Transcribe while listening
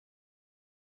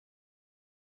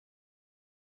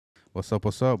What's up?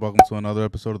 What's up? Welcome to another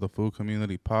episode of the Food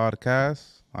Community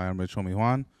Podcast. I am Rich Homie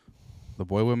Juan. The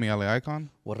boy with me, Eyekon.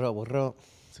 What up? What up?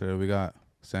 Today we got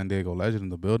San Diego legend in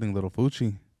the building, little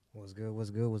Foocci. What's good? What's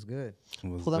good? What's good?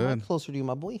 What's Pull that good? mic closer to you,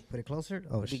 my boy. Put it closer.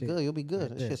 Oh You'll be shit! good. You'll be good. Right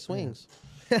This there. shit swings.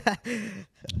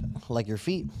 Like your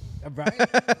feet. Right?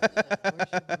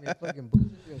 Fucking boots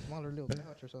into a smaller little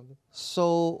couch or something.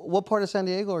 So, what part of San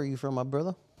Diego are you from, my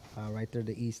brother? Right there,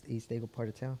 the East Dago part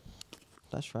of town.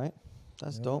 That's right.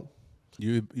 That's Yeah. dope.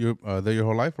 You're there your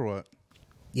whole life or what?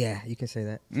 Yeah, you can say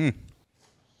that.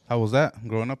 How was that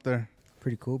growing up there?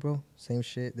 Pretty cool, bro. Same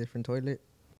shit, different toilet.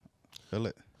 Feel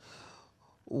it.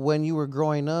 When you were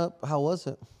growing up, how was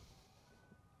it?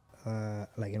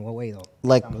 Like in what way though?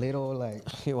 Like- I'm little, like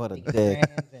What a big dick.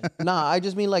 friends and- Nah, I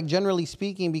just mean like generally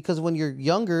speaking, because when you're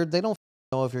younger, they don't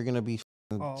know if you're gonna be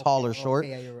tall or short.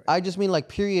 yeah, you're right. I just mean like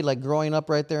period, like growing up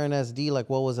right there in SD. Like,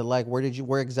 what was it like?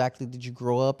 Where exactly did you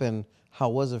grow up, and how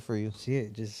was it for you?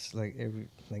 Shit, just like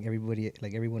everybody,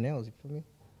 like everyone else. You feel me?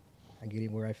 I get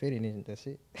in where I fit in, and that's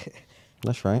it.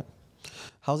 That's right.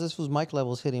 How's this fool's mic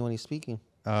levels hitting when he's speaking?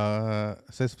 Say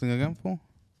something again, fool.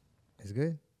 It's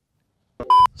good.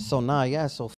 So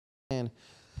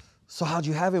so how'd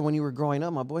you have it when you were growing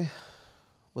up, my boy?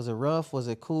 Was it rough? Was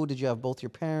it cool? Did you have both your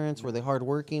parents? Were they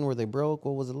hardworking? Were they broke?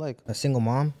 What was it like? A single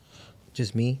mom,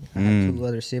 just me. I had two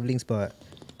other siblings, but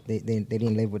they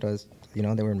didn't live with us. You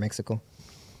know, they were in Mexico.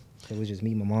 It was just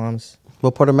me, my mom's.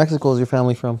 What part of Mexico is your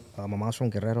family from? My mom's from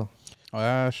Guerrero. Oh,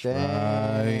 that's right.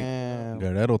 Damn.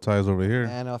 Guerrero ties over here.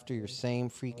 And after your same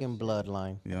freaking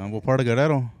bloodline. Yeah, what part of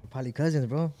Guerrero? Probably cousins,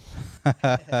 bro.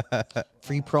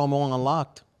 Free promo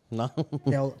unlocked. No.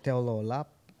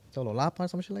 Teololapa or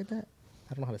some shit like that.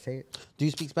 I don't know how to say it. Do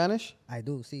you speak Spanish? I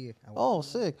do see it. Oh,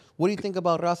 sick. What do you think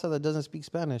about Raza that doesn't speak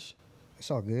Spanish?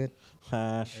 It's all good.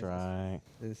 That's right.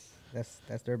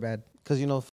 That's their bad. Because, you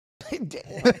know,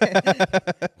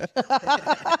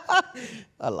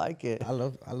 I like it. I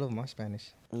love my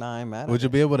Spanish. Nah, I'm mad at Would you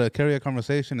it. be able to carry a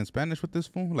conversation in Spanish with this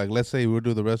fool? Like, let's say we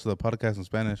do the rest of the podcast in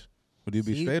Spanish. Would you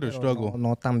be Sí, straight or pero struggle?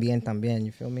 No tan bien.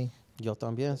 You feel me? Yo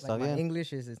también, está Like my bien.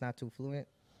 English is not too fluent.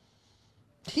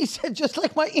 He said, just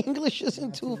like my English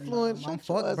isn't too fluent. I'm Shut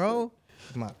your ass fucked, up. bro.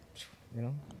 You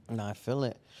know. Nah, I feel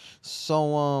it.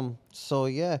 So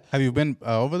yeah. Have you been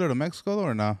over there to Mexico though,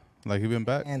 or not? Like, you been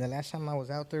back? And the last time I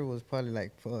was out there was probably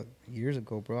like years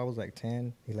ago, bro. I was like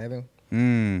 10, 11.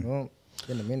 Mm. Oh,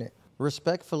 been a minute.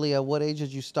 Respectfully, at what age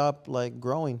did you stop like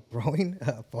growing? Growing?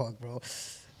 Fuck, bro.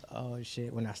 Oh,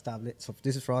 shit. When I stopped it. So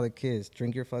this is for all the kids.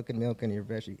 Drink your fucking milk and your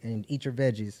veggies. And eat your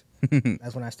veggies.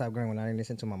 That's when I stopped growing, when I didn't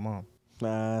listen to my mom.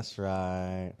 That's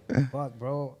right. Fuck,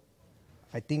 bro.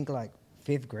 I think like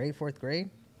 5th grade, 4th grade.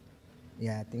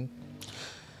 Yeah, I think.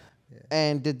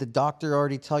 And did the doctor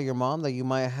already tell your mom that you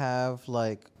might have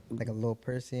like Like a little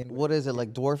person. what is it,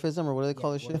 like dwarfism or what do they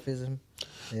call this shit? Dwarfism.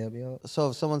 Yep. So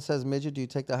if someone says midget, do you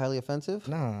take that highly offensive?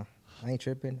 Nah, I ain't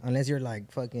tripping. Unless you're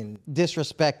like fucking.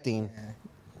 Disrespecting.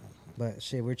 But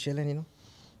shit, we're chilling, you know?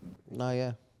 Nah,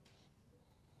 yeah.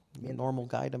 You're a normal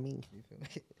guy to me. You feel me?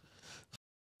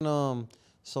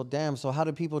 So how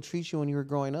did people treat you when you were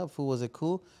growing up? Fool, was it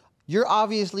cool? You're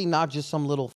obviously not just some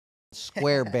little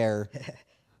square bear.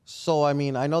 So I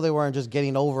mean, I know they weren't just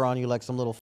getting over on you like some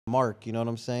little mark. You know what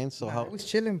I'm saying? So Nah, how? it was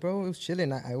chilling, bro. It was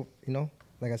chilling. I you know,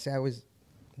 like I said, I was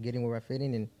getting where I fit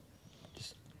in and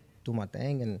just do my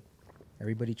thing, and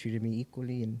everybody treated me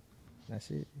equally, and that's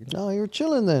it. You know? No, you were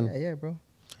chilling then. Yeah, bro.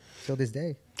 Till this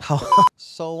day.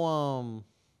 So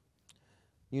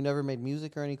you never made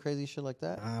music or any crazy shit like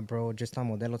that? Bro, just on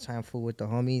Modelo time, fool with the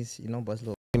homies, you know, bust a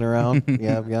little Around.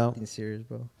 Yeah. thing serious,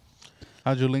 bro.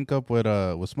 How'd you link up with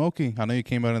Smokey? I know you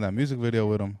came out in that music video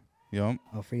with him. Yup.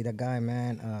 Oh, free the guy,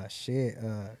 man. Shit.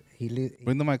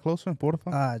 Bring the mic closer,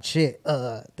 porfa. Shit.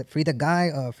 Free the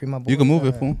guy. Free my boy. You can move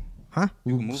it, fool. Huh?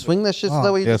 You can move Swing that shit so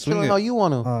that way you're Yeah, just chilling swing it. how you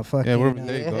want to. Fuck. Yeah,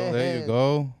 there you go. There you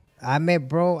go. I met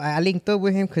bro. I linked up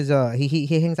with him because he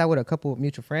hangs out with a couple of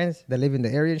mutual friends that live in the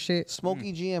area and shit.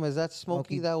 Smokey GM, is that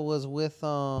Smokey Smokey. that was with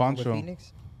With Pancho.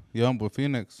 Phoenix. Yup, with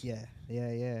Phoenix. Yeah.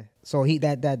 So he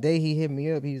that day he hit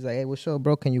me up. He was like, "Hey, what's up,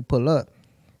 bro? Can you pull up?"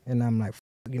 And I'm like,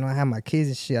 you know, I have my kids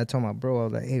and shit. I told my bro, I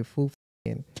was like, "Hey, fool,"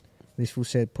 and this fool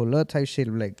said, "Pull up," type shit.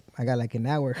 Like, I got like an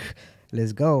hour.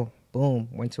 Let's go. Boom.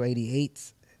 Went to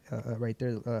 88s right there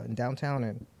in downtown,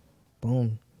 and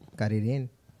boom, got it in.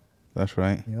 That's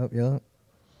right. Yup.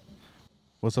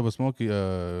 What's up with Smokey?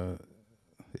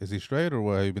 Is he straight or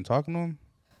what? Have you been talking to him?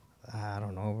 I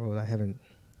don't know, bro. I haven't.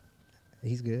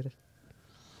 He's good.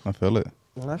 I feel it.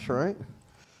 That's right.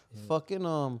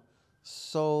 Fucking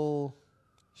so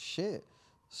shit.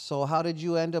 So how did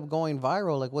you end up going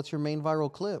viral? Like, what's your main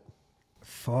viral clip?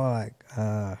 Fuck.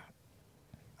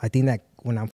 I think that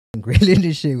when I'm grilling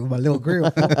this shit with my little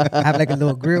grill, I have like a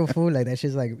little grill, fool. Like that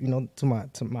shit's like, you know, to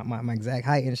my exact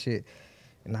height and shit.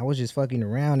 And I was just fucking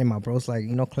around, and my bro's like,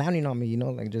 you know, clowning on me, you know,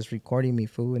 like just recording me,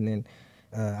 fool. And then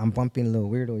I'm bumping a little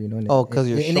weirdo, you know. And because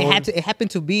you're and short. it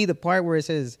happened to be the part where it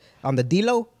says on the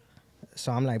D-Lo.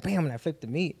 So I'm like, bam, and I flipped the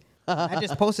meat. I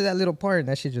just posted that little part, and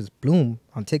that shit just bloom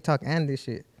on TikTok and this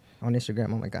shit on Instagram.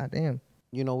 I'm like, God damn.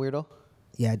 You know Weirdo?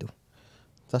 Yeah, I do.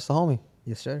 That's the homie.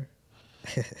 Yes, sir.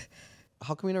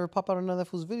 How come you never pop out on none of that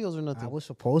fool's videos or nothing? I was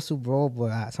supposed to, bro,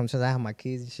 but sometimes I have my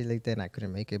kids and shit like that, and I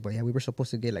couldn't make it. But yeah, we were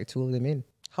supposed to get like 2 of them in.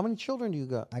 How many children do you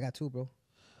got? I got 2, bro.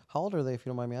 How old are they, if you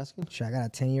don't mind me asking? Shit, I got a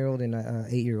 10-year-old and a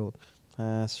 8-year-old.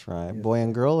 That's right. Boy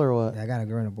and girl or what? Yeah, I got a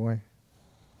girl and a boy.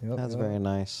 Yep, That's yep. very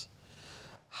nice.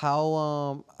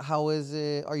 How is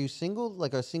it? Are you single?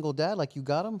 Like a single dad? Like you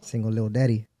got him? Single little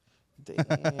daddy.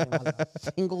 Damn,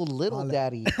 single little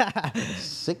daddy.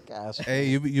 Sick ass. Hey,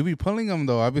 you be pulling them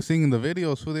though. I be seeing the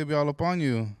videos who they be all up on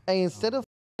you. Hey, instead of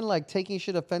like taking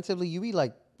shit offensively, you be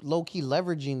like low key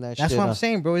leveraging that shit. That's what I'm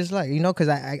saying, bro. It's like, you know, because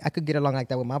I could get along like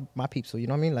that with my peeps. So, you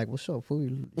know what I mean? Like, what's up, fool?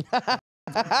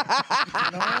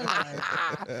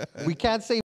 We can't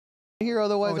say here,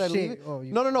 otherwise I shit. leave it. Oh,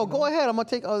 No. Go ahead. I'm gonna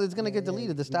take. Oh, it's gonna get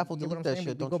deleted. The staff will You know delete what I'm that saying?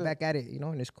 shit. We Don't go trip. back at it, you know,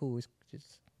 and it's cool. It's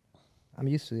just, I'm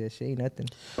used to that shit. Ain't nothing.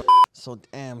 So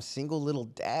damn, single little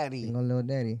daddy. Single little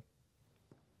daddy.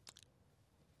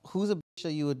 Who's a bitch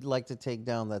that you would like to take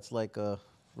down? That's like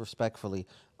respectfully,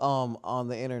 on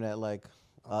the internet, like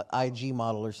IG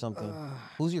model or something.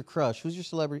 Who's your crush? Who's your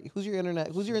celebrity? Who's your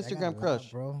internet? Who's your I got a Instagram lot,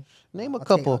 crush? bro. Name a I'll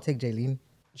couple. I'll take Jailyne.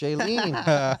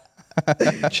 Jailyne.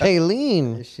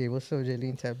 Jailyne. This shit. What's up,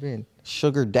 Jailyne? Tap in.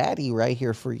 Sugar daddy right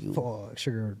here for you. Oh,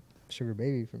 sugar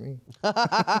baby for me.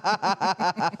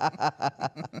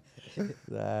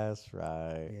 That's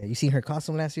right. Yeah, you seen her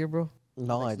costume last year, bro?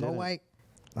 No, Like I Snow didn't. White.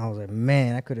 I was like,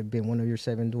 man, I could have been one of your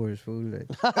 7 doors, fool. Like,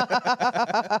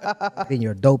 been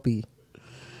your dopey.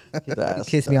 That's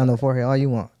Kiss me on the forehead all you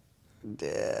want.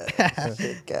 yeah,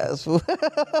 sick ass fool.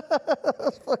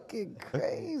 That's fucking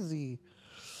crazy.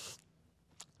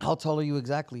 How tall are you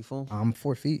exactly, fool? I'm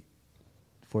 4 feet.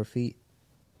 4 feet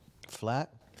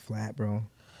Flat? flat, bro.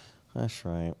 That's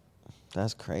right.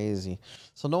 That's crazy.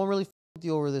 So no one really with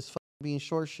you over this being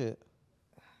short shit.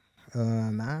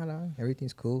 Nah.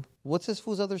 Everything's cool. What's this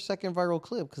fool's other second viral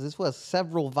clip? Because this was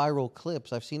several viral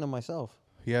clips. I've seen them myself.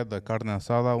 He had the carne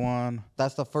asada one.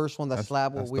 That's the first one. That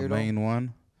slab with That's weirdo. the main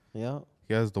one. Yeah.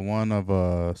 He has the one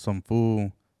of some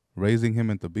fool raising him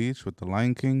at the beach with the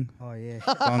Lion King Oh, yeah.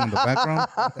 song in the background.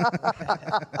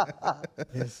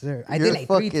 Yes, sir. I You're did like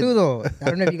 3 fucking- too, though. I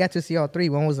don't know if you got to see all 3.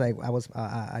 One was like,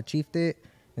 I chiefed it.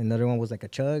 And another one was like a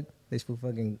chug. This fool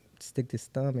fucking stick his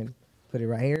thumb and put it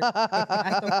right here.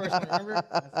 That's the first one, remember?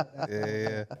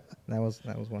 Yeah. That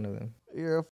was one of them.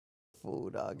 You're a fool,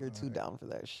 dog. You're too down for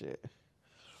that shit.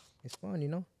 It's fun, you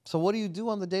know? So what do you do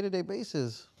on the day-to-day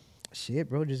basis? Shit,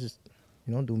 bro. Just,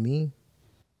 you know, do me.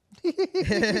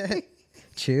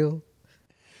 Chill.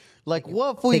 Like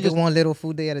what fool? You Take it just... one little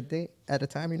food day at a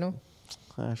time, you know?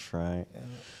 That's right.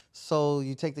 So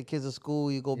you take the kids to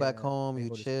school, you go back home, you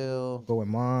chill. Go with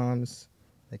moms.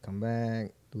 They come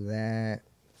back, do that.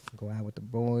 Go out with the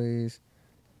boys.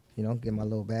 You know, get my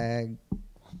little bag. You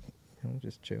know,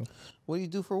 just chill. What do you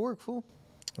do for work, fool?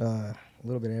 A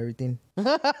little bit of everything.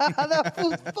 That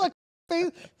fool's fucking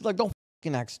face. He's like, don't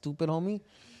fucking act stupid, homie.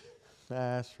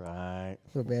 That's right. A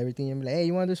little bit of everything. And be like, hey,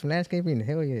 you want to do some landscaping?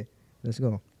 Hell yeah. Let's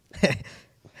go.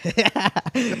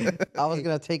 I was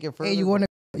gonna take it further. Hey, you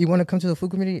wanna come to the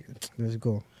food community? Let's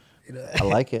go. I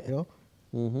like it. You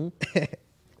know?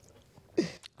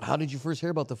 How did you first hear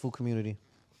about the food community?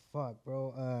 Fuck,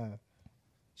 bro.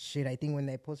 Shit, I think when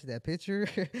they posted that picture,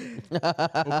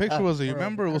 What picture was it? You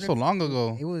remember? It was so long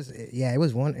ago. it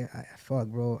was one. Fuck,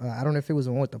 bro. I don't know if it was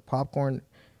the one with the popcorn,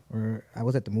 or I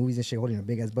was at the movies and shit holding a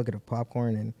big ass bucket of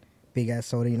popcorn and big ass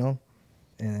soda, you know.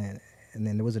 And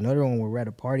then there was another one where we're at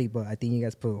a party, but I think you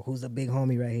guys put "Who's the big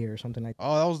homie" right here or something like that.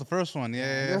 Oh, that was the first one.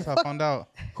 Yeah, that's how I found out.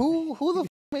 Who the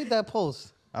made that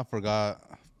post? I forgot.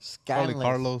 Probably Scandalous.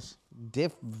 Carlos.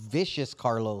 Vicious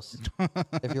Carlos.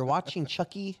 If you're watching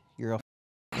Chucky, you're a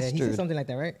Yeah, he said bastard. something like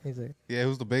that, right? He's like, Yeah,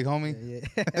 who's the big homie? yeah.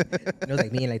 It was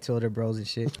like me and like 2 other bros and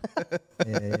shit.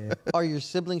 Yeah. Are your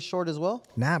siblings short as well?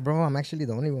 Nah, bro, I'm actually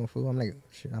the only one, fool. I'm like,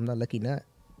 shit, I'm the lucky nut.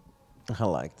 I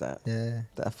like that. Yeah.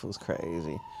 That fool's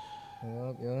crazy.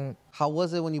 Yup. How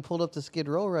was it when you pulled up to Skid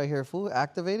Row right here, fool?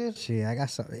 Activated? Shit, I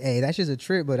got some. Hey, that's just a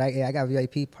trip, but I got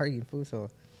VIP parking, fool, so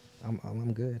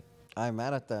I'm good. I'm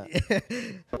mad at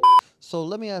that. So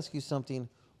let me ask you something.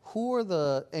 Who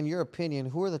are in your opinion,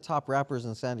 who are the top rappers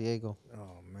in San Diego?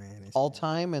 Oh man, all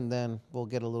time, and then we'll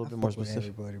get a little bit more Fuck with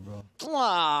specific. everybody, bro.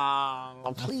 Aw, I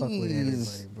fuck with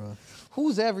please. everybody, bro.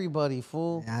 Who's everybody,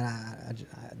 fool?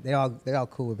 They all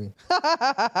cool with me.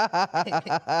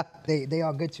 they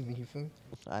all good to me. You feel me?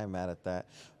 I ain't mad at that.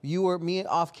 Me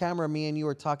off camera. Me and you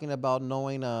were talking about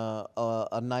knowing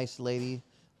a nice lady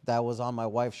that was on my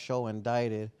wife's show and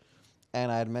dieted,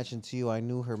 and I had mentioned to you I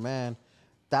knew her man.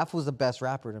 That fool's the best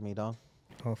rapper to me, dog.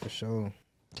 Oh, for sure.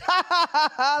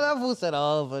 That fool said,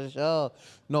 "Oh, for sure."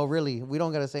 No, really, we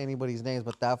don't gotta say anybody's names,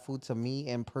 but that fool to me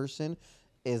in person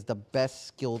is the best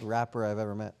skilled rapper I've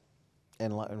ever met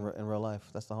in real life.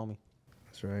 That's the homie.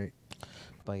 That's right.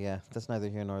 But yeah, that's neither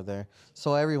here nor there.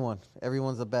 So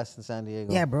everyone's the best in San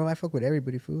Diego. Yeah, bro. I fuck with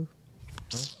everybody, fool.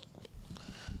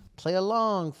 Play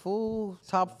along, fool.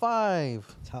 Top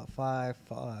 5. Top 5.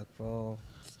 Fuck, bro.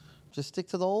 Just stick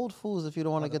to the old fools if you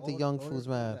don't want to get the young fools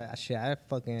mad. Shit, I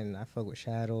fuck with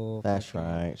Shadow. That's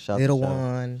right. Shout Little to Shadow.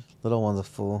 One. Little One's a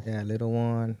fool. Yeah, Little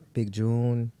One. Big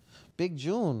June. Big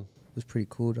June. Was pretty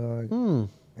cool, dog. Hmm.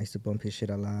 I used to bump his shit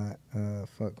a lot.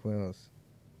 Fuck, what else?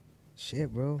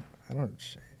 Shit, bro. A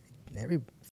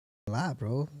lot,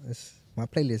 bro. My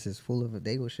playlist is full of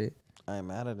Dago shit. I ain't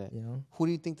mad at it. You know? Who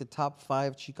do you think the top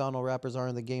 5 Chicano rappers are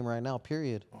in the game right now,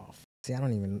 period? See, I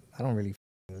don't really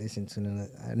listen to none of,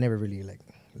 I never really like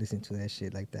listen to that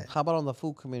shit like that. How about on the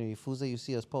food community? Foods that you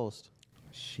see us post.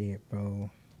 Shit, bro.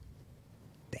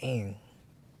 Dang.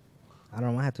 I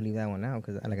don't know. I have to leave that one out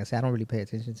because, like I said, I don't really pay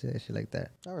attention to that shit like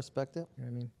that. I respect it. You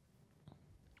know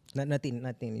what I mean?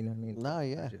 Nothing. You know what I mean? Nah,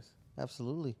 yeah,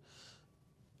 absolutely.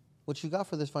 What you got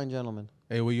for this fine gentleman?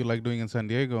 Hey, what you like doing in San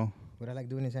Diego? What I like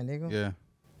doing in San Diego? Yeah.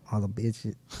 All the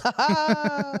bitches.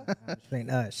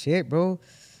 Shit, bro.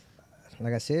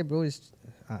 Like I said, bro, it's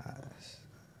I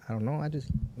don't know. I just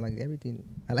like everything.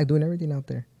 I like doing everything out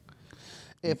there.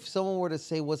 If someone were to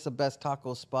say what's the best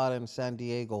taco spot in San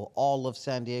Diego, all of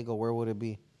San Diego, where would it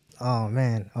be? Oh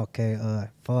man. Okay.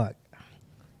 Fuck.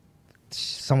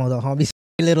 Some of the homies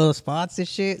little spots and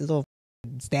shit, little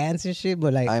stands and shit,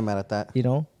 but like I ain't mad at that. you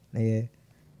know, yeah.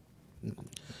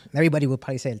 Everybody would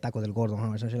probably say El Taco del Gordo, huh,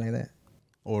 or something like that.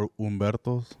 Or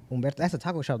Humberto's? Humberto, that's a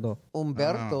taco shop though.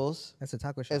 Umberto's. That's a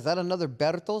taco shop. Is that another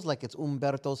Berto's? Like it's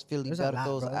Umberto's, There's a lot,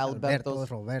 Filiberto's, bro.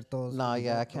 Alberto's? Roberto's. Nah,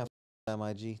 yeah, I can't that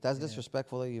my G. That's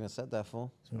disrespectful that you even said that,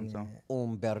 fool. Yeah.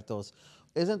 Umberto's.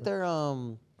 Isn't there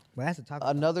But that's a taco.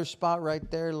 another spot right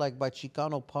there, like by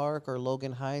Chicano Park or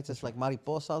Logan Heights? It's like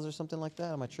Mariposas or something like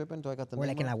that. Am I tripping? Do I got the Or name?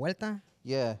 like in La wrong? Vuelta.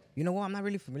 Yeah. You know what? I'm not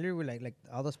really familiar with like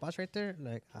all the spots right there.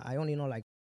 Like I only know like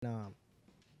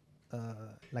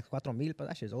 4,000, but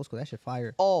that shit's old school. That shit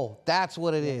fire. Oh, that's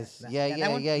what it is. that- Yeah, that yeah,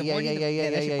 one? yeah, The yeah, more yeah, you- yeah, yeah, yeah,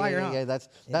 that shit yeah, fire, yeah, huh? yeah.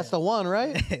 That's the one,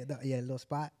 right? Yeah, little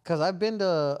spot. Because I've been to,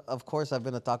 of course, I've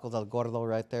been to Tacos El Gordo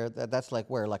right there. That's like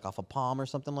where, like off a Palm or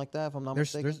something like that, if I'm not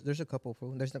mistaken. There's a couple.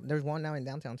 Fool. There's one now in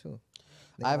downtown too.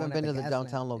 They I got haven't one at been to the gas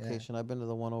downtown lamp. Yeah. location. I've been to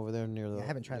the one over there near the I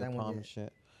haven't tried near that one Palm yet. and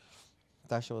shit.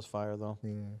 That shit was fire though.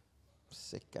 Yeah.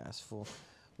 Sick gas fool.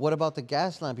 What about the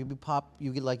gas lamp? You be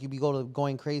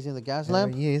going crazy in the gas Yeah,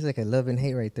 lamp? yeah, it's like a love and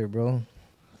hate right there, bro.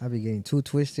 I be getting too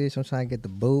twisted. Sometimes I get the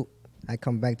boot. I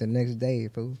come back the next day,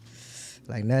 fool.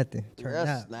 Like nothing. You're Turned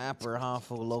a up. snapper, huh,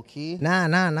 fool? Low key. Nah,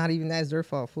 not even that's their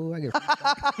fault, fool. I get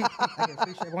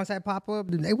free shit. Once I pop up,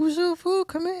 hey, what's up, fool?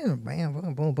 Come in. Bam,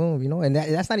 boom, boom, boom. You know, and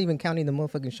that's not even counting the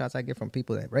motherfucking shots I get from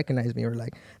people that recognize me or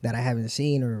like that I haven't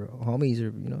seen or homies or,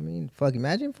 you know what I mean? Fuck,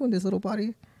 imagine, fool, this little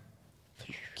body.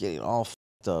 Getting all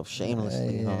f***ed up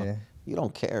shamelessly, huh? Yeah. You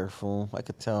don't care, fool. I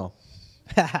could tell.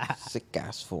 Sick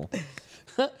ass fool.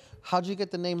 How'd you get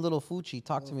the name Little Foocci?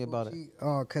 Talk to me about it.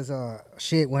 Oh, cause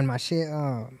shit, when my shit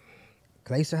cause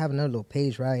I used to have another little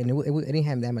page, right, and it didn't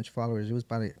have that much followers. It was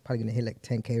probably gonna hit like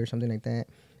 10K or something like that,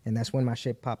 and that's when my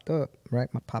shit popped up, right?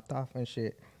 Popped off and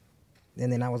shit.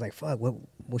 And then I was like, fuck,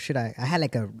 what should I had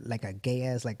like a gay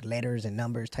ass like letters and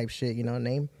numbers type shit, you know,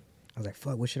 name. I was like,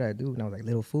 fuck, what should I do? And I was like,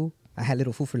 Little Fool. I had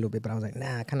Little Fool for a little bit, but I was like,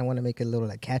 nah, I kind of want to make it a little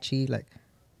like catchy, like,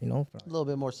 you know. A little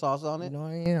bit more sauce on You it. know what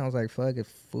I mean? I was like, fuck it,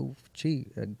 Foocci.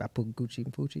 I put Gucci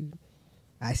and Foocci.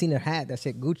 I seen a hat that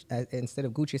said Gucci. Instead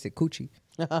of Gucci, it said Coochie.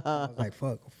 I was like,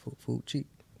 fuck, Foocci. You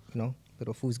know,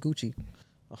 Little Fool's Gucci.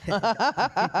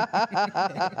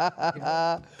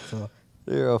 So,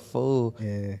 You're a fool.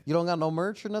 yeah. You don't got no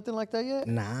merch or nothing like that yet?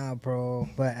 Nah, bro.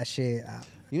 But shit,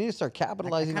 You need to start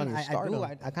capitalizing on your stardom.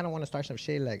 I kind of want to start some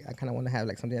shit. Like, I kind of want to have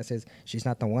like something that says, she's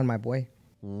not the one, my boy.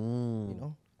 Mm. You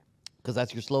know? Because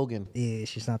that's your slogan. Yeah,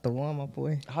 she's not the one, my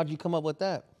boy. How'd you come up with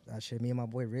that? Shit, me and my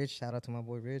boy Rich. Shout out to my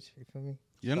boy Rich. You feel me?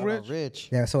 Young Shout out Rich? Rich.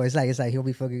 Yeah, so it's like he'll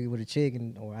be fucking with a chick,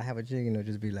 or I have a chick, and it'll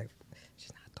just be like,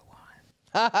 she's not the one.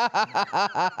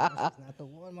 That's not the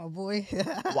one, my boy.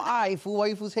 Why, fool? Why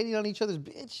you fools hating on each other's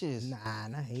bitches? Nah,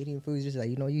 not hating food. It's just like,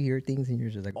 you hear things and you're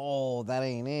just like, Oh, that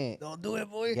ain't it. don't do it,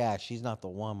 boy. Yeah, she's not the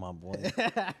one, my boy.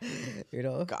 You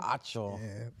know? Gotcha.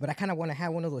 Yeah. But I kind of want to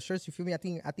have one of those shirts. You feel me? I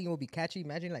think it would be catchy.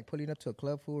 Imagine like pulling up to a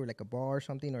club, food or like a bar or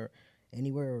something or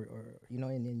anywhere or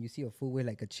and then you see a food with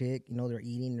like a chick, they're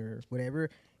eating or whatever,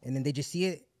 and then they just see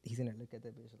it. He's gonna look at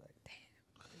that bitch like, damn.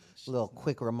 Little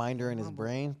quick reminder in his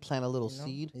brain, plant a little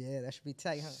seed. Yeah, that should be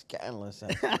tight, huh? Scandalous.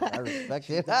 I respect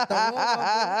it.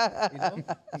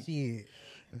 Shit.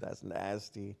 That's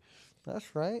nasty.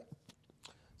 That's right.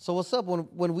 So what's up?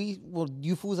 When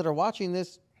you fools that are watching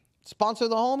this, sponsor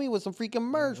the homie with some freaking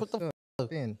merch. What the fuck?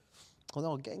 Well,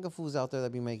 no, gang of fools out there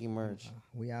that be making merch.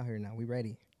 We out here now. We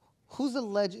ready. Who's the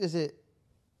legend? Is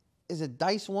it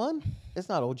Dice One? It's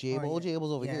not Ojeda. Oh, yeah.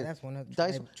 Ojeda's over here. Yeah, that's one of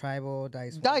Dice. Tribal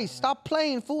Dice. Dice, stop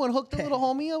playing, fool, and hook the little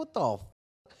homie up. What the?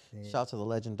 Shout out to the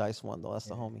legend Dice One though. That's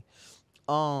the homie.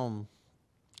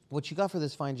 What you got for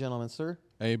this fine gentleman, sir?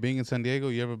 Hey, being in San Diego,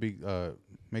 you ever be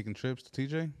making trips to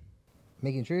TJ?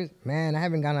 Making trips, man. I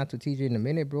haven't gone out to TJ in a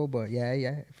minute, bro. But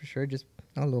yeah, for sure. Just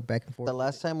a little back and forth. The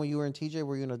last time when you were in TJ,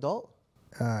 were you an adult?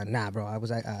 Nah, bro. I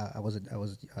was a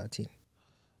teen.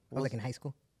 I was like in high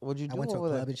school. What'd you do? I went to a over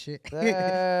club there? and shit.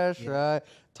 That's right.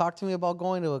 Talk to me about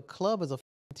going to a club as a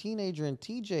teenager in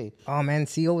TJ. Oh man,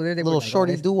 see over there, they Little were like,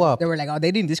 shorty doo-wop. They were like,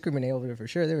 they didn't discriminate over there for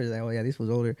sure. They were like, oh yeah, this was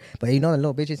older. But the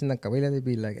little bitches in the cabela, they'd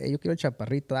be like, hey, yo quiero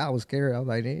chaparrito. I was scared. I was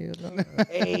like, hey,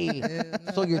 Hey,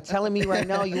 so you're telling me right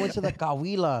now you went to the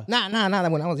Cahuila? Nah.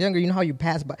 When I was younger, you know how you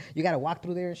pass, but you gotta walk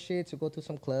through there and shit to go to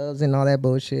some clubs and all that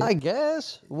bullshit. I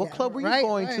guess. What club were you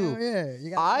going to?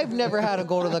 Yeah, I've never had to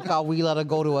go to the Cahuila to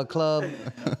go to a club.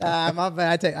 my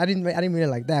bad. I didn't mean it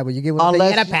like that, but you get what I'm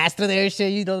saying. You gotta pass through there and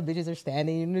shit. The bitches are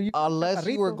standing. Unless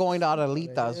you were going to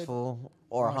Adelitas, fool,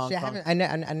 or Hong Kong. I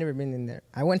never been in there.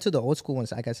 I went to the old school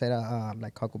ones, like I said,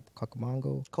 like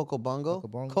Cocobongo. Coco Bongo?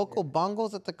 Coco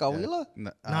Bongo's at the Cahuila?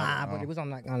 Nah, but it was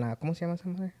on ¿cómo se llama esa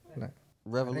madre? Like,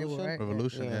 Revolution? right?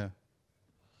 Revolution, yeah.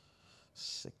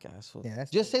 Sick ass fool. Yeah,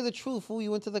 that's Just say the truth, fool. You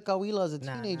went to the Cahuila as a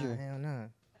teenager. Nah, hell nah.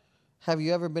 Have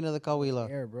you ever been to the Cahuila?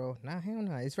 There, bro. Nah, hell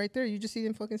nah. It's right there. You just see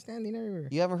them fucking standing everywhere.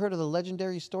 You haven't heard of the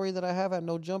legendary story that I have at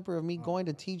No Jumper of me going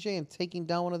to TJ and taking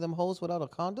down one of them hoes without a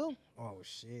condom? Oh,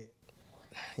 shit.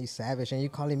 He's savage, and you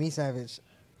calling me savage.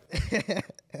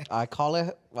 I call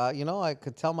it, I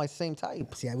could tell my same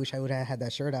type. See, I wish I would have had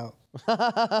that shirt out.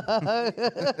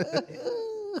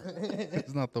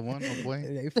 It's not the one, my boy.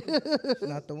 It's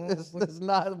not the one. It's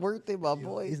not worth it, my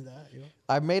boy. He's not,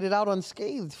 I made it out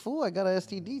unscathed, fool. I got an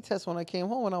STD test when I came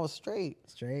home and I was straight.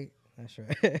 Straight. That's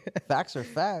right. Facts are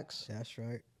facts. That's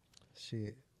right.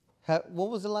 Shit. What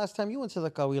was the last time you went to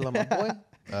the Cahuila, my boy?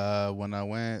 When I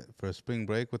went for a spring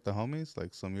break with the homies,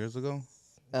 like some years ago.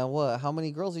 And what? How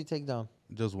many girls did you take down?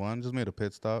 Just one. Just made a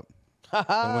pit stop.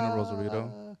 I went to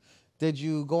Rosarito. Did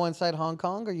you go inside Hong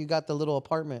Kong or you got the little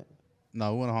apartment?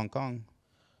 No, we went to Hong Kong.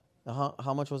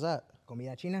 How much was that?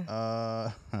 Comida china?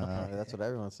 That's what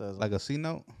everyone says. Like a C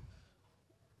note.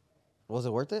 Was it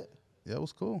worth it? Yeah, it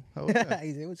was cool. Hell yeah.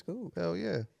 It was cool. Hell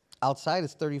yeah. Outside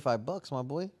it's $35, my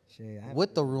boy. Shit,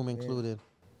 with the room included.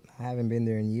 I haven't been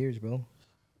there in years, bro.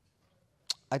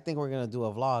 I think we're gonna do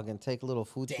a vlog and take a little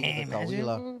Foocci to the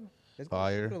Cahuila.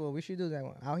 Fire. We should do that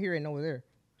one. Out here and over there.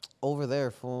 Over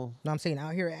there, fool. No, I'm saying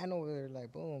out here and over there,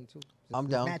 like boom, too. I'm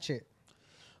down. Match it.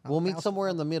 We'll meet somewhere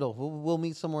in the middle. We'll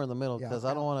meet somewhere in the middle because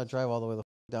I don't want to drive all the way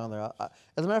down there. As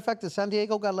a matter of fact, does San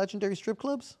Diego got legendary strip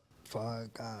clubs?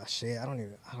 Fuck, shit. I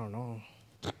don't know.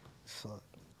 Fuck.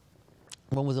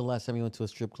 When was the last time you went to a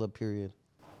strip club? Period.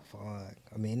 Fuck,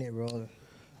 a minute, bro.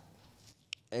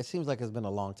 It seems like it's been a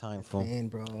long time, fool. Man,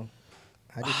 bro.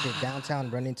 I just get downtown,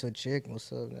 run into a chick.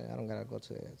 What's up? Man? I don't gotta go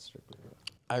to that strip club. Bro.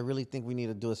 I really think we need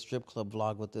to do a strip club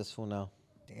vlog with this fool now.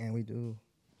 Damn, we do.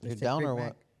 You're down or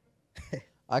what?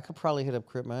 I could probably hit up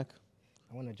Crip Mac.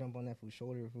 I want to jump on that fool's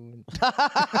shoulder, fool.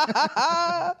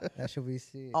 That should be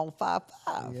sick. On 5'5".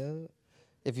 Yeah.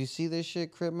 If you see this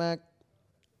shit, Crip Mac,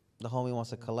 the homie wants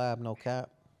to collab, no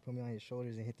cap. Put me on your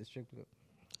shoulders and hit the strip club.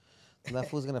 And that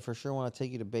fool's gonna for sure want to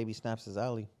take you to Baby Snaps'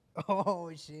 alley. Oh,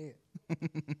 shit.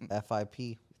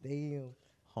 FIP. Damn.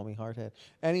 Homie hardhead.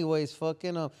 Anyways,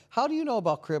 fucking how do you know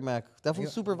about Crip Mac? That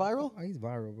fool's super viral? Oh, he's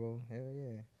viral, bro. Hell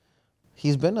yeah.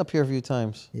 He's been up here a few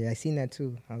times. Yeah, I seen that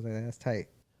too. I was like, that's tight.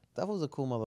 That fool's a cool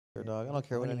motherfucker, dog. I don't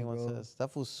care what funny, anyone bro. says.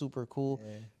 That fool's super cool.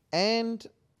 Yeah. And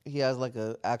he has like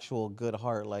a actual good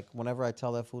heart. Like whenever I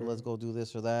tell that fool, let's go do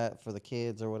this or that for the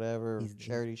kids or whatever,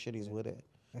 charity shit, he's with it.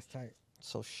 That's tight.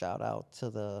 So shout out to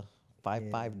the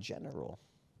 5'5" general.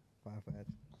 5'5".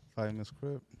 Fight Miss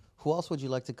Crip. Who else would you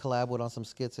like to collab with on some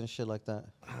skits and shit like that?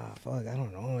 Ah, fuck, I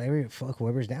don't know.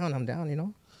 Whoever's down, I'm down. You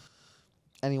know.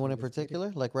 Anyone in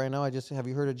particular? Like right now, have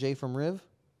you heard of Jay from Riv?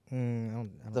 I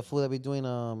don't The fool that be doing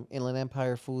Inland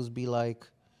Empire fools be like,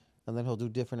 and then he'll do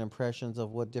different impressions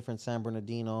of what different San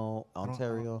Bernardino,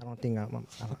 Ontario. I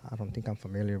don't think I'm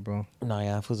familiar, bro. No,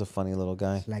 yeah, fool's a funny little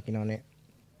guy. Slacking on it.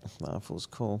 Nah, fool's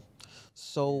cool.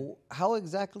 So how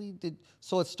exactly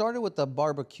so it started with the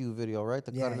barbecue video, right?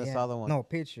 The carne asada one. No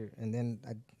picture, and then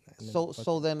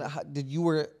Then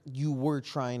you were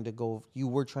trying to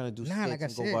do skits like I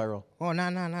and go said. viral. Oh,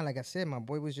 nah. Like I said, my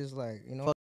boy was just like, you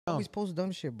know, always post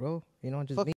dumb shit, bro. You know,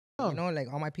 just Fuck me. around. You know,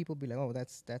 like all my people be like, oh,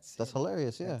 that's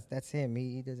Hilarious, yeah. That's him.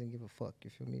 He doesn't give a fuck. You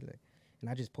feel me? Like, and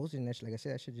I just posted that shit. Like I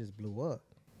said, that shit just blew up.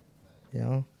 You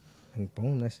know, and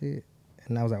boom, that's it.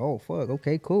 And I was like, oh fuck,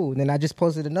 okay, cool. And then I just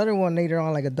posted another one later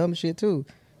on, like a dumb shit too.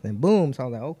 Then boom, so I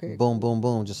was like, okay. Boom, boom,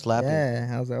 boom, just slapping.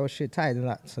 Yeah, I was like, oh shit, tight.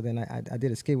 So then I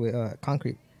did a skit with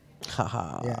Concrete.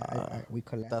 Haha. Yeah, we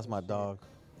collabed. That's my dog.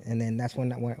 And then that's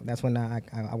when I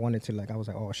wanted to, like, I was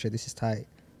like, oh shit, this is tight.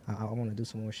 I want to do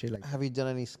some more shit like. Have you done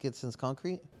any skits since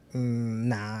Concrete?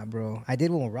 Nah, bro. I did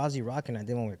one with Rozzy Rock and I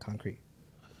did one with Concrete.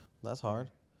 That's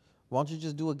hard. Why don't you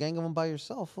just do a gang of them by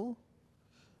yourself, fool?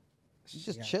 You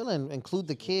just chilling, include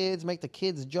the kids, make the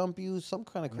kids jump you, some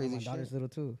kind of crazy my shit. daughter's little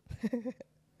too.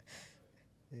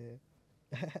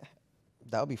 Yeah.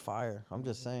 That would be fire. I'm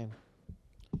just saying.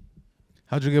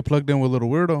 How'd you get plugged in with Little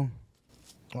Weirdo?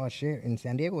 Oh shit, in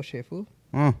San Diego shit, fool.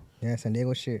 Huh? Yeah, San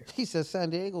Diego shit. He said San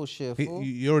Diego shit, fool.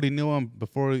 You already knew him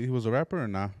before he was a rapper or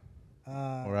nah?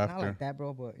 Or after? Not like that,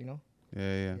 bro, but you know.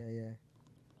 Yeah.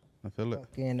 I feel it.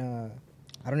 Fucking,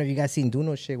 I don't know if you guys seen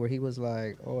Duno's shit where he was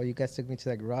like, oh, you guys took me to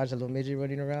that garage, a little midget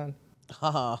running around.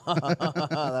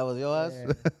 That was your ass?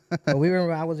 Yeah. But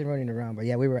I wasn't running around, but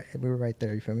yeah, we were right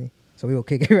there, you feel me? So we will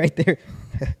kick it right there.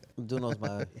 Duno's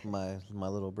my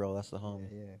little bro. That's the homie.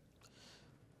 Yeah.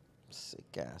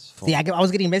 Sick ass. Fool. See, I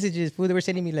was getting messages, fool. They were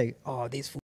sending me like, oh, this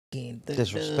fucking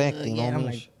disrespecting. Yeah, I'm homies.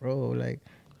 like, bro, like,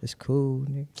 it's cool.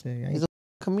 He's a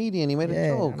comedian. He made a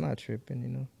joke. I'm not tripping, you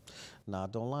know. Nah,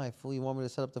 don't lie, fool. You want me to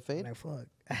set up the fade? Like, fuck.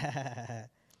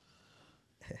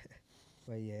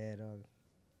 But yeah, dog.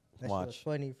 That shit Watch. was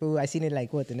funny, fool. I seen it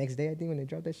like, what, the next day, I think, when they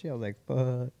dropped that shit. I was like,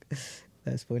 fuck.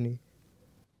 That's funny.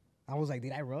 I was like,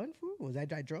 did I run, fool? Was I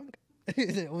drunk?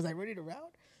 Was I running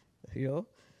around? You know?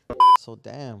 So,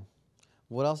 damn.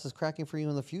 What else is cracking for you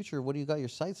in the future? What do you got your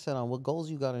sights set on? What goals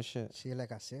you got and shit? Shit,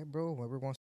 like I said, bro, whoever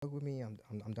wants to fuck with me, I'm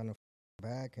done to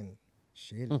back and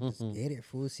shit. Just get it,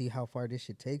 fool. See how far this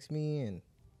shit takes me and,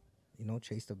 you know,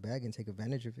 chase the bag and take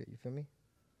advantage of it. You feel me?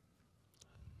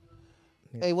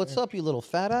 Yeah, Hey, what's up, you little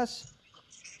fat ass?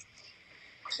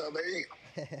 What's up, baby?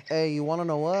 Hey, you want to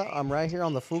know what? I'm right here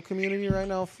on the food community right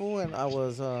now, fool, and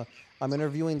I'm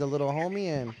interviewing the little homie,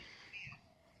 and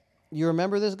you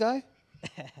remember this guy?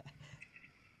 Where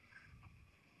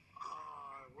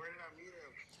did I meet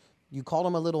him? You called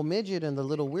him a little midget in the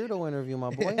little weirdo interview, my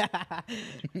boy.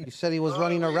 You said he was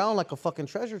running around like a fucking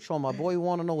treasure trove, my boy. You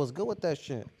want to know what's good with that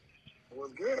shit?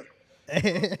 What's good?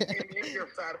 Your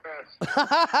fat ass.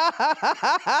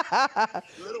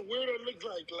 Little weirdo looks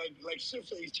like shit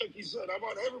face Chucky's son. I'm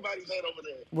on everybody's head over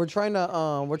there. We're trying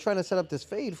to set up this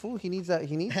fade, fool. He needs that.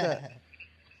 I'm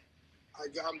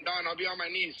done. I'll be on my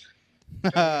knees.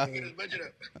 Get his budget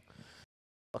up.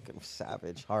 Fucking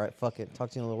savage. All right, fuck it. Talk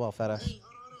to you in a little while, fat ass. Hey,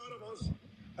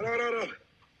 hold on.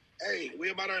 Hey, we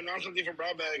about to announce something for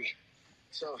Broad Bag.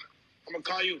 So I'm gonna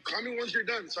call you. Call me once you're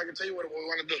done, so I can tell you what we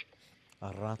want to do.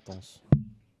 A ratos.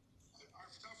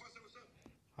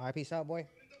 All right, peace out, boy.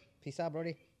 Peace out,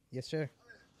 Brody. Yes, sir.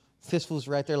 This fool's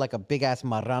right there like a big ass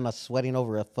marrana sweating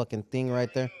over a fucking thing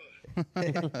right there.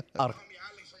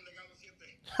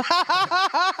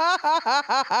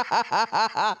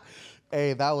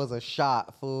 Hey, that was a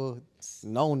shot, fool.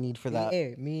 No need for that.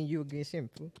 Hey, me and you against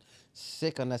him, fool.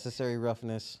 Sick unnecessary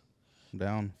roughness.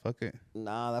 Down. Fuck it.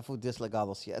 Nah, that fool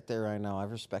dislegado siete right now. I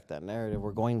respect that narrative.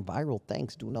 We're going viral.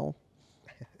 Thanks, Duno.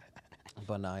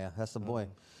 But nah, yeah, that's the boy.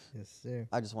 Yes, sir.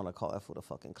 I just want to call that fool to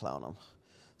fucking clown him.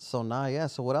 So nah, yeah.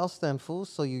 So what else then, fool?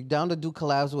 So you're down to do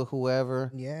collabs with whoever.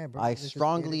 Yeah, bro. I let's just get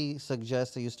strongly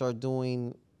suggest that you start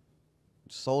doing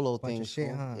solo Bunch of things. shit,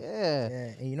 fool. huh? Yeah.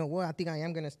 Yeah, and you know what? I think I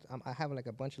am gonna. I have like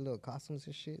a bunch of little costumes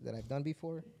and shit that I've done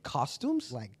before,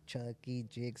 Costumes? like Chucky,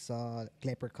 Jigsaw,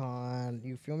 Leprechaun.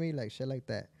 You feel me? Like shit like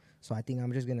that. So I think I'll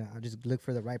just look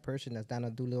for the right person that's down to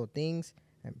do little things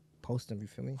and post them. You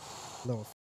feel me? Little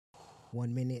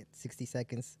 1 minute, 60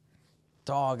 seconds.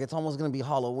 Dog, it's almost gonna be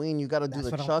Halloween. You gotta do That's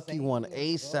the what I'm Chucky saying, one bro.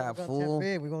 ASAP, We're fool.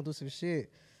 gonna do some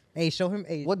shit. Hey, show him.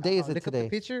 Hey, What day is it look today?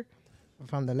 Up the picture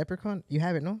from the Leprechaun. You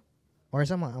have it, no? Or it's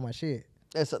on my shit.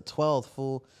 It's a 12th,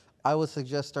 fool. I would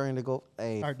suggest starting to go.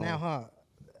 Hey, Start fool. now, huh?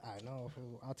 I know,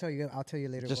 fool. I'll tell you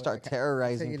later. Just what start I got-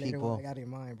 terrorizing I'll tell you later people. what I got in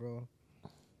mind, bro.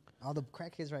 All the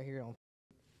crackheads right here on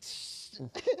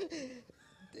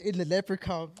in the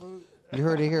leprechaun, fool. You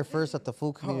heard it here first at the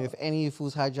food community. If any of you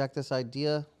fools hijack this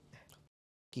idea,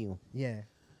 you. Yeah.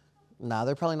 Nah,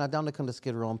 they're probably not down to come to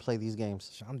Skid Row and play these games.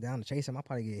 So I'm down to chase him. I'll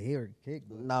probably get hit or kicked,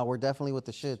 but Nah, we're definitely with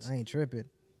the shits. I ain't tripping.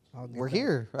 We're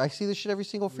here. I see this shit every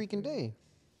single freaking day.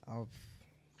 I'll,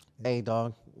 Hey,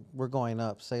 dog, we're going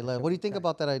up. Say less. What do you think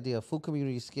about that idea? Food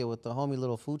community skit with the homie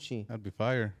little Foocci, That'd be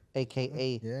fire.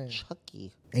 a.k.a. Yeah.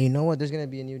 Chucky. and you know what? There's gonna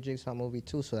be a new Jigsaw movie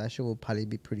too, so that shit will probably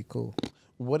be pretty cool.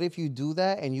 What if you do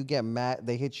that and you get mad?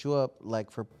 They hit you up like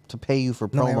to pay you for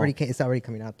No, promo. it's already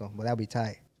coming out though, but that'll be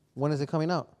tight. When is it coming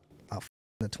out?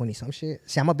 The 20 some shit.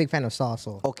 See, I'm a big fan of Saw,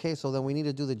 so Okay, so then we need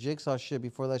to do the Jigsaw shit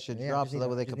before that shit drops, so that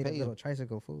way they just can need pay a you. little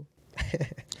tricycle, fool.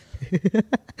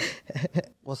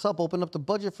 What's up? Open up the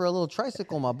budget for a little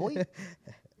tricycle, my boy.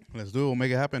 Let's do it. We'll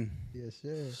make it happen. Yes,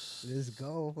 sir. Let's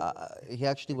go. He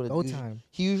actually would. Go time.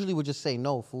 He usually would just say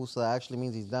no, fool. So that actually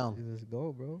means he's down. Let's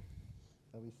go, bro.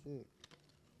 That'll be sick.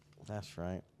 That's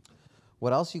right.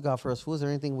 What else you got for us, fool? Is there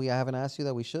anything we haven't asked you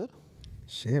that we should?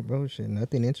 Shit, bro. Shit,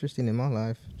 nothing interesting in my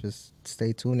life. Just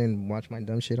stay tuned and watch my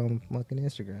dumb shit on fucking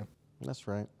Instagram. That's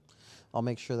right. I'll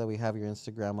make sure that we have your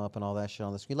Instagram up and all that shit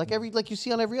on the screen, like you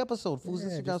see on every episode. Fool's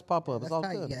Yeah, Instagrams just- pop up. It's That's all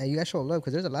tight. good. Yeah, you guys show love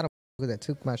because there's a lot of that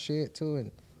took my shit too, and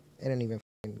they didn't even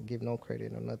give no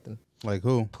credit or nothing. Like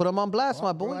who? Put them on blast,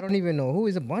 my Bro, boy. I don't even know who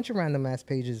is a bunch of random ass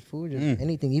pages, fool. Just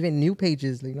anything, even new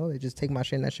pages. You know, they just take my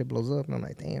shit and that shit blows up, and I'm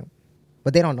like, damn.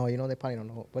 But they don't know. You know, they probably don't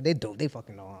know. But they do. They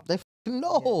fucking know. They fucking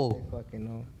know. They fucking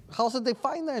know. How else did they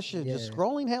find that shit? Just Yeah.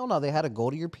 scrolling? Hell no. They had to go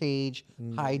to your page,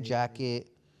 hijack it.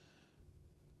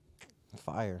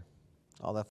 Fire.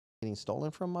 All that getting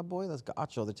stolen from, my boy? That's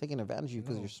gotcha. They're taking advantage of you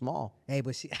because you're small. Hey,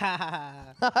 but see, hell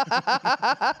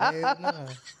nah.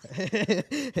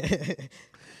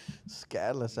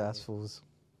 Scandalous ass fools.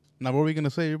 Now, what were we gonna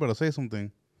say? You're about to say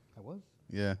something. I was.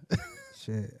 Yeah.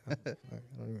 Shit, I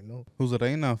don't even know. Who's it?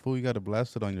 Ain't now, fool? You got it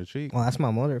blasted on your cheek. Oh, that's my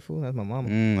mother, fool. That's my mama.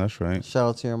 That's right. Shout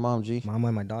out to your mom, G. Mama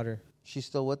and my daughter. She's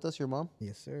still with us, your mom?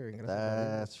 Yes, sir.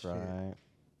 That's Shit. right.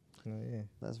 Oh, yeah.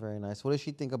 That's very nice. What does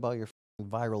she think about your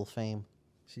viral fame?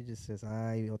 She just says,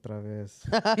 "Ay, otra vez."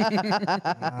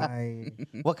 Ay.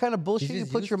 What kind of She's bullshit you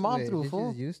just put used your to mom it. through, She's fool?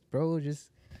 just used, bro.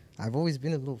 I've always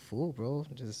been a little fool, bro.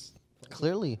 Just,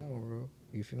 Clearly. oh, bro.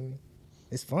 You feel me?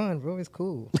 It's fun, bro. It's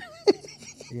cool.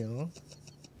 You know.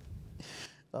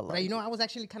 I like But you know, I was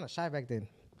actually kind of shy back then.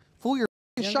 Fool, you're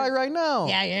f***ing shy right now.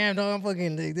 Yeah, I am, dog. I'm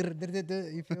fucking.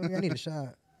 You feel me? I need a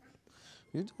shot.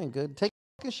 You're doing good. Take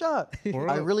a shot. For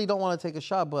I real? really don't want to take a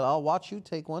shot, but I'll watch you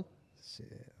take one.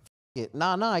 Shit.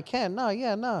 Nah, I can't.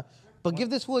 Nah. But give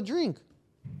this fool a drink.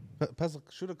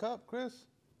 Shoot a cup, Chris.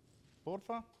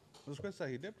 Porfa. Was Chris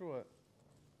say he dipped or what?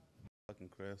 Fucking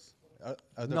Chris.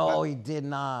 No, he did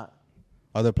not.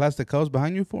 Are there plastic cups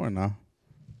behind you for or no?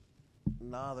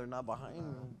 Nah, they're not behind me.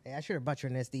 Hey, I should have bought you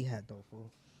an SD hat, though,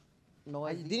 fool. No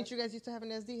SD Didn't hat? you guys used to have an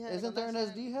SD hat? Isn't on there an that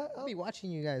side? SD hat I'll up? be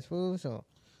watching you guys, fool. So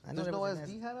I know There's there no was an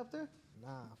SD hat up there?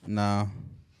 Nah. Nah.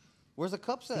 Where's the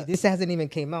cups See, at? this hasn't even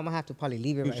came out. I'm gonna have to probably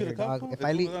leave it You right shoulda here, come, dog. fool. If It's I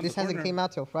over leave, there on this the hasn't corner. came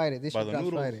out till Friday. This By should the drop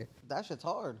noodles. Friday. That shit's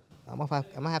hard. I'm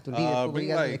gonna have to leave it. Fool. What bring you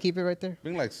guys gonna like- keep it right there?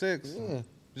 Bring like 6. Yeah.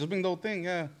 Just bring the whole thing,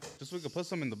 yeah. Just so we could put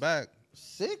some in the back.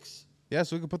 6? Yeah,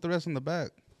 so we could put the rest in the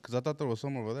back. Because I thought there was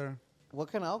some over there. What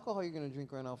kind of alcohol are you going to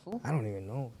drink right now, fool? I don't even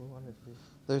know, fool. Honestly,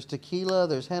 There's tequila,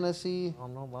 there's Hennessy. I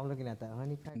don't know. But I'm looking at that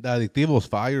honey pack. The Adictivo's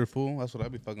fire, fool. That's what I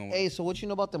be fucking with. Hey, so what you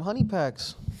know about them honey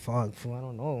packs? Fuck, fool. I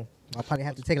don't know. I'll probably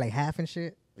have to take like half and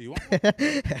shit. You want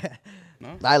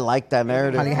one? I like that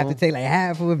narrative. Probably have fool. to take like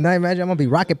half, fool. If not, imagine I'm gonna be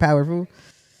rocket power, fool.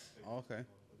 Oh, okay.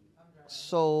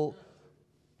 So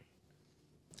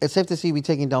it's safe to see you be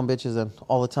taking down bitches then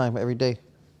all the time, every day.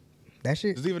 That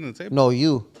shit. Just leave it in the table. No,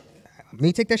 you.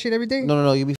 Me take that shit every day?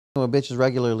 No, you be f***ing with bitches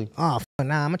regularly. Oh,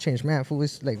 nah. I'm a changed man, fool.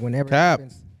 It's like whenever Cap.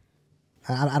 it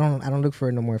happens. I don't look for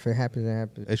it no more. If it happens, it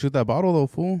happens. Hey, shoot that bottle, though,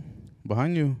 fool.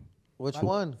 Behind you. Which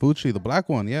one? Foocci, the black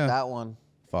one, yeah. That one.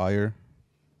 Fire.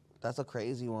 That's a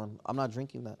crazy one. I'm not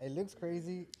drinking that. It looks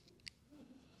crazy.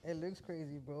 It looks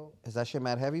crazy, bro. Is that shit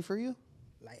mad heavy for you?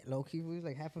 Like low key, fool, it's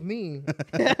like half of me.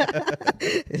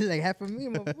 It's like half of me,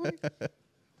 my boy.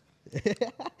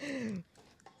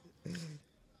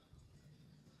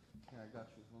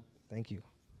 Thank you.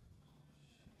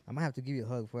 I'm gonna have to give you a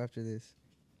hug for after this.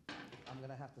 I'm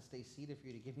gonna have to stay seated for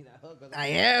you to give me that hug. I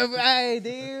am right,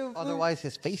 dude. Otherwise,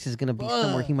 his face is gonna be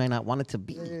somewhere he might not want it to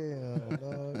be. Yeah,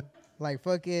 dog. Like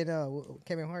fucking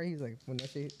Kevin Hart. He's like when that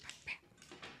shit.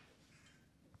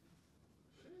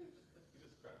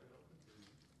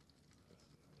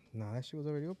 No, that shit was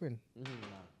already open. Nah,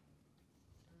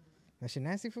 That shit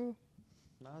nasty, fool?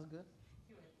 it's good.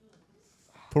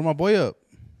 Pour my boy up.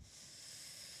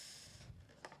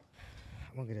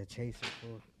 I'm gonna get a chaser,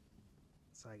 fool.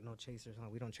 It's like no chasers, huh?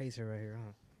 We don't chase her right here,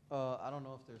 huh? I don't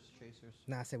know if there's chasers.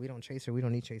 Nah, I said we don't chase her. We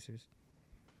don't need chasers.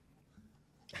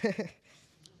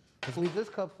 Who's this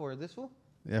cup for? This fool?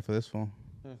 Yeah, for this one.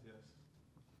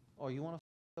 Oh, you want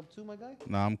a cup too, my guy?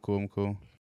 Nah, I'm cool. I'm cool.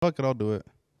 Fuck it, I'll do it.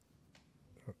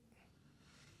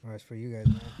 All right, it's for you guys,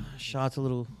 man. Shout out to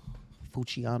little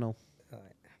Fucciano. All right.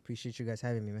 Appreciate you guys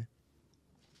having me, man.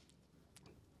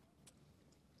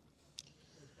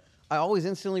 I always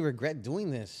instantly regret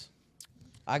doing this.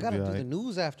 I gotta Yeah, do I- the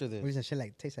news after What is this. that shit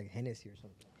like? Tastes like Hennessy or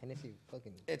something. Hennessy,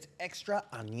 fucking. It's extra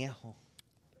añejo.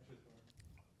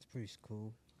 It's pretty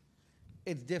cool.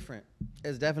 It's different.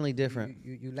 It's definitely different.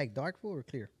 You like dark, fool, or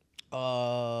clear?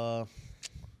 I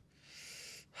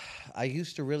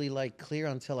used to really like clear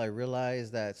until I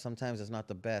realized that sometimes it's not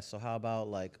the best. So how about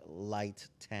like light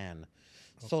tan?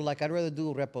 So like I'd rather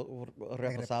do reposado.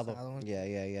 reposado one? Yeah.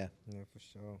 Yeah, for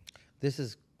sure. This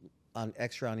is on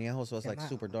extra añejo, so it's like And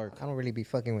super dark. I don't really be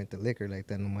fucking with the liquor like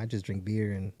that no more. I just drink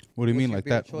beer and. What do you What's mean your like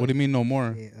beer that? What do you choice? mean no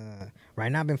more?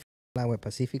 Right now I've been flying with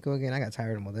Pacifico again. I got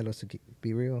tired of Modelos to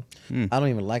be real. I don't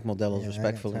even like Modelos, Yeah, I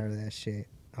respectfully. got tired of that shit.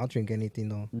 I'll drink anything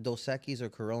though. Dos Equis or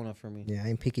Corona for me. Yeah, I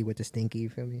ain't picky with the stinky. You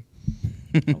feel me?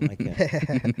 I like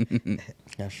it.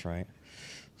 That's right.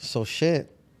 So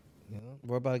shit. Yeah.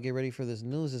 We're about to get ready for this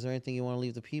news. Is there anything you want to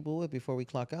leave the people with before we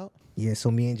clock out? Yeah, so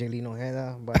me and Jailyne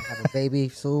Ojeda about to have a baby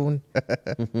soon.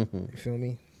 You feel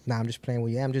me? Nah, I'm just playing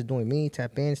with you. I'm just doing me.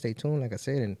 Tap in, stay tuned, like I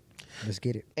said, and let's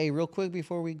get it. Hey, real quick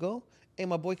before we go. Hey,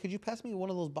 my boy, could you pass me one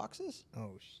of those boxes?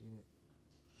 Oh shit.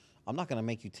 I'm not gonna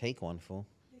make you take one, fool.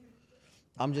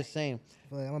 I'm just saying.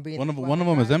 But I'm gonna be One of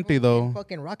them is empty though.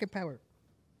 Fucking rocket power.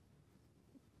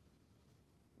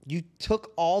 You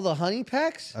took all the honey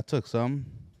packs? I took some.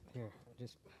 Here,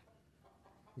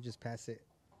 you just pass it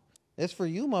It's for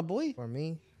you, my boy. for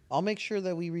me. I'll make sure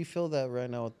that we refill that right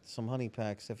now with some honey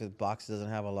packs if his box doesn't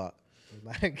have a lot. We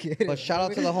about to get it. But shout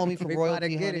out to the homie for We about to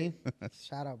royalty, get honey. it.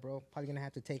 Shout out, bro. Probably gonna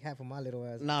have to take half of my little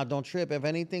ass. Nah, don't trip. If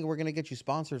anything, we're gonna get you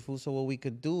sponsored, fool. So what we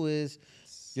could do is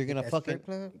you're gonna That fucking strip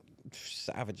club?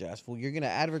 savage ass fool. You're gonna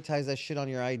advertise that shit on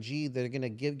your IG. You're gonna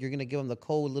give them the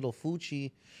code little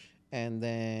Foocci, and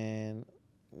then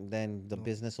the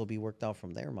business will be worked out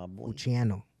from there, my boy.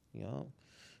 Luciano. You know,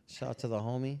 shout out to the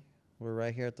homie. We're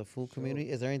right here at the food community.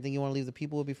 Is there anything you want to leave the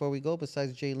people with before we go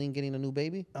besides Jailyne getting a new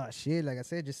baby? Shit, like I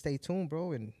said, just stay tuned,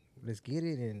 bro, and let's get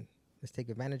it and let's take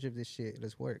advantage of this shit.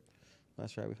 Let's work.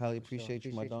 That's right. We highly appreciate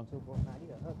you, my dog. Too, bro. Nah, I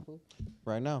need a hug, fool.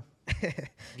 Right now.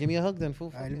 Give me a hug then,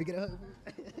 fool. All right, let me get a hug.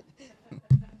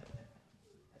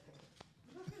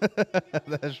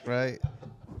 That's right.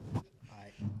 All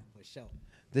right, for sure.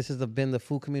 This has been the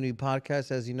Food Community Podcast.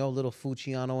 As you know, little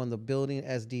Fucciano in the building,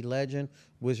 SD Legend,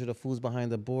 Wizard of Foods behind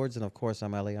the boards, and of course,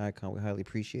 I'm LA Eyekon. We highly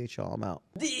appreciate y'all. I'm out.